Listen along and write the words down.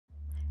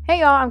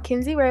Hey y'all, I'm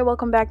kinzeyrae.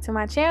 Welcome back to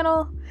my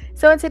channel.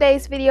 So in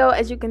today's video,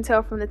 as you can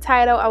tell from the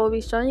title, I will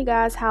be showing you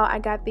guys how I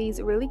got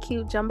these really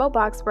cute jumbo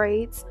box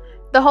braids.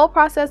 The whole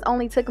process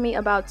only took me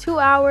about 2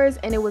 hours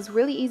and it was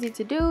really easy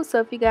to do.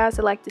 So if you guys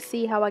would like to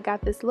see how I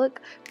got this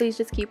look, please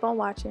just keep on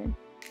watching.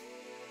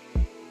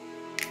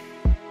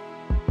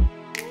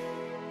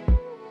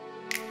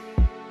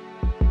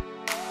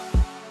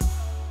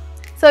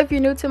 So if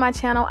you're new to my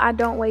channel, I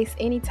don't waste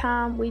any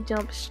time. We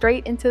jump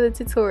straight into the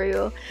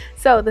tutorial.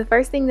 So the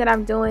first thing that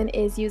I'm doing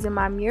is using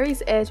my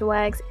Murray's Edge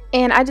Wax,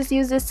 and I just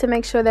use this to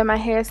make sure that my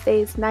hair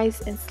stays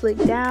nice and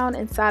slicked down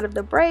inside of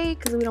the braid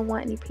because we don't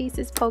want any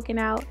pieces poking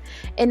out.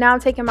 And now I'm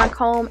taking my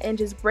comb and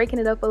just breaking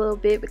it up a little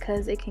bit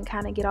because it can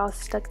kind of get all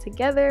stuck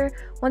together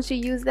once you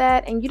use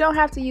that. And you don't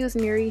have to use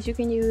Murray's, you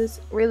can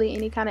use really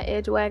any kind of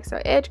edge wax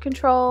or edge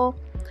control.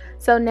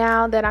 So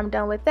now that I'm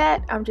done with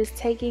that, I'm just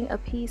taking a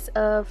piece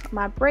of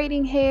my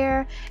braiding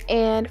hair,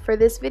 and for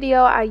this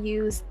video I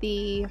use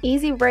the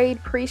EZ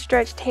Braid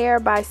pre-stretched hair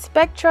by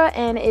Spectra,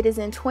 and it is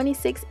in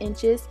 26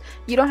 inches.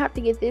 You don't have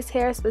to get this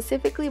hair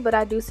specifically, but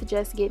I do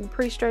suggest getting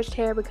pre-stretched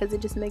hair because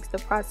it just makes the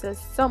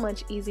process so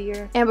much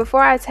easier. And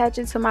before I attach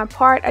it to my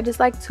part, I just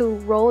like to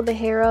roll the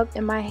hair up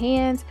in my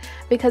hands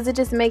because it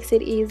just makes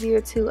it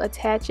easier to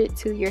attach it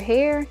to your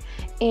hair.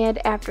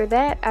 And after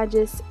that, I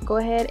just go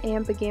ahead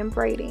and begin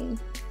braiding.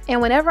 And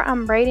whenever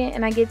I'm braiding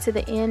and I get to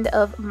the end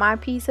of my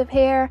piece of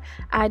hair,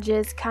 I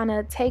just kind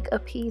of take a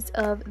piece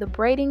of the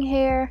braiding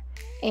hair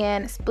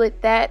and split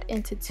that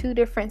into two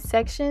different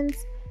sections,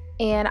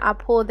 and I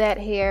pull that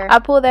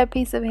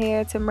piece of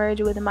hair to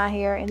merge with my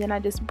hair, and then I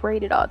just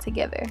braid it all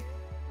together.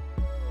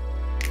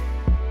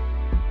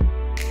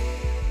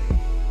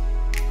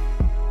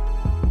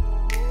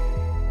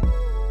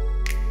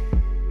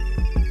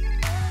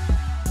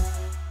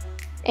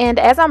 And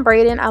as I'm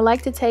braiding, I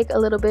like to take a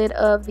little bit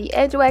of the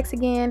edge wax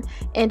again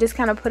and just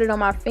kind of put it on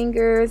my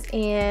fingers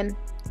and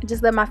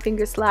just let my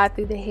fingers slide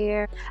through the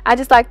hair. I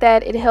just like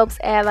that. It helps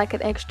add like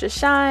an extra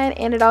shine,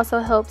 and it also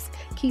helps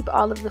keep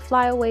all of the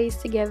flyaways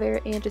together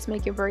and just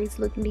make your braids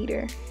look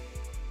neater.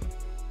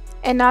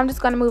 And now I'm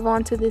just going to move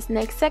on to this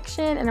next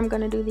section, and I'm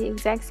going to do the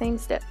exact same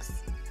steps.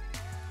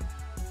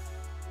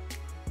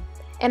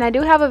 And I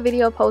do have a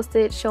video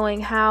posted showing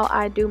how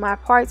I do my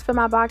parts for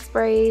my box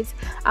braids.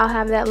 I'll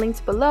have that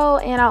linked below,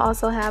 and I'll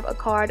also have a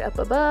card up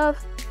above.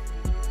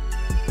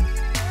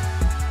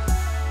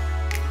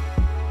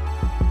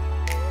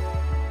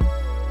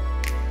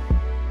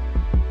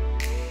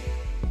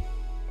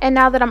 And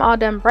now that I'm all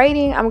done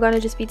braiding, I'm going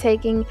to just be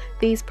taking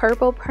these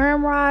purple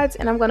perm rods,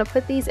 and I'm going to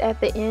put these at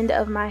the end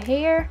of my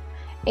hair.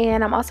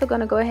 And I'm also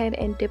going to go ahead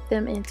and dip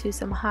them into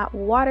some hot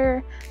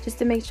water just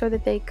to make sure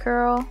that they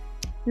curl.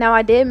 Now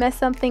I did mess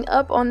something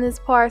up on this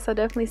part, so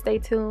definitely stay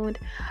tuned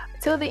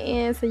till the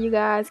end so you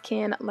guys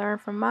can learn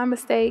from my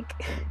mistake.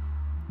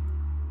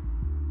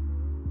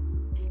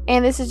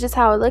 And this is just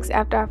how it looks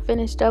after I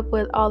finished up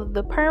with all of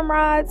the perm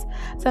rods.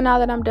 So now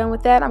that I'm done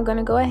with that, I'm going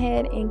to go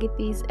ahead and get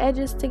these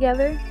edges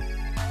together.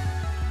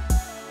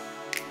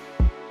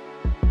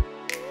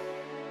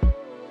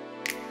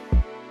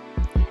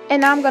 And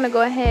now I'm going to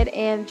go ahead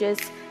and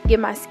just get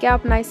my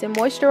scalp nice and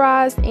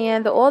moisturized,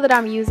 and the oil that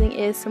I'm using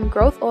is some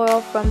growth oil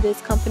from this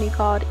company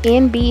called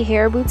NB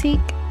Hair Boutique.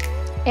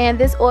 And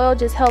this oil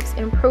just helps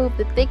improve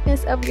the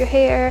thickness of your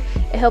hair,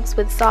 it helps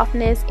with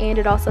softness, and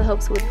it also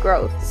helps with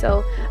growth.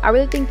 So I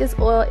really think this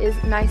oil is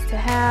nice to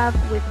have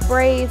with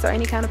braids or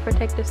any kind of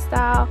protective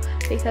style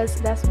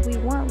because that's what we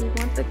want. We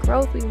want the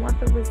growth, we want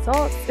the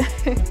results.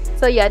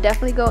 So yeah,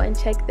 definitely go and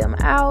check them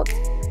out.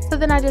 So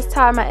then I just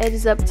tie my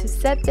edges up to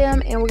set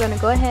them, and we're going to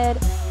go ahead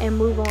and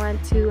move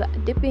on to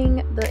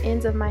dipping the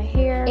ends of my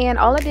hair. And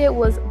all I did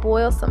was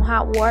boil some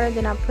hot water,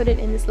 then I put it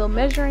in this little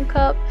measuring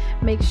cup.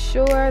 Make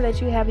sure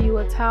that you have you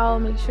a towel,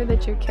 make sure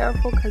that you're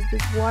careful because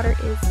this water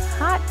is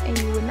hot and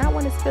you would not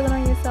want to spill it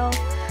on yourself.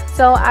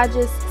 So I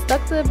just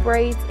stuck the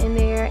braids in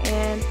there,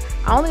 and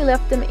I only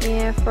left them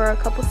in for a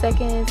couple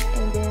seconds,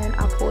 and then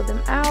I pulled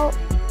them out.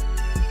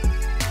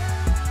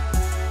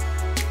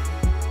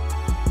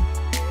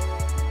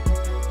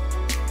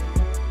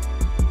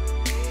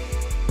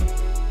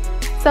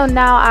 So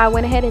now I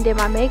went ahead and did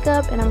my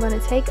makeup, and I'm going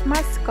to take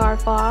my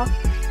scarf off.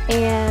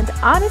 And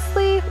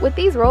honestly, with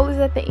these rollers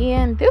at the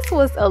end, this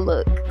was a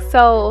look.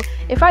 So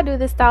if I do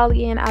this style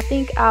again, I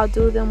think I'll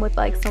do them with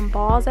like some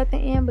balls at the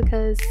end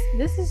because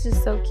this is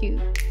just so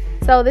cute.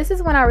 So this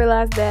is when I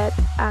realized that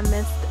I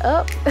messed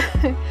up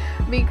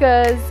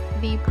because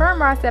the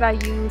perm rods that I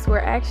used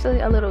were actually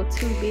a little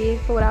too big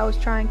for what I was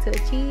trying to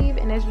achieve,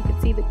 and as you can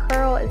see, the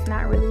curl is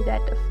not really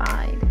that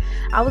defined.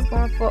 I was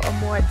going for a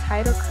more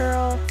tighter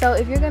curl. So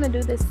if you're going to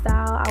do this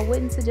style, I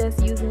wouldn't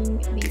suggest using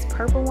these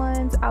purple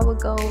ones. I would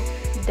go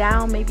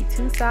down maybe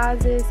 2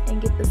 sizes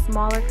and get the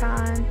smaller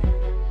kind.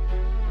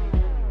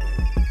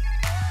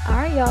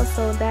 Alright y'all,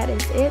 so that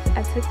is it.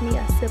 I took me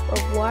a sip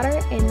of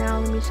water, and now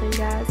let me show you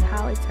guys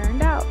how it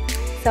turned out.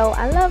 So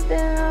I love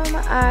them.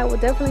 I will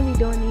definitely be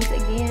doing these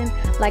again.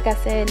 Like I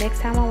said,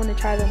 next time I want to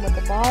try them with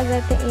the balls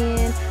at the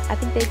end. I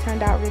think they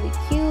turned out really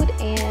cute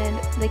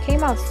and they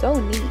came out so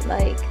neat.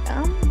 Like,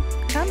 I'm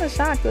kind kind of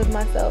shocked with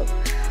myself.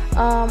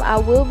 I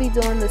will be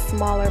doing the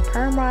smaller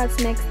perm rods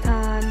next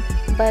time,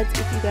 but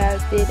if you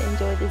guys did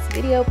enjoy this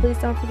video, please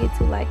don't forget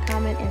to like,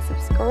 comment, and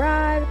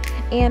subscribe,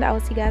 and I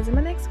will see you guys in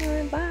my next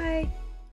one. Bye.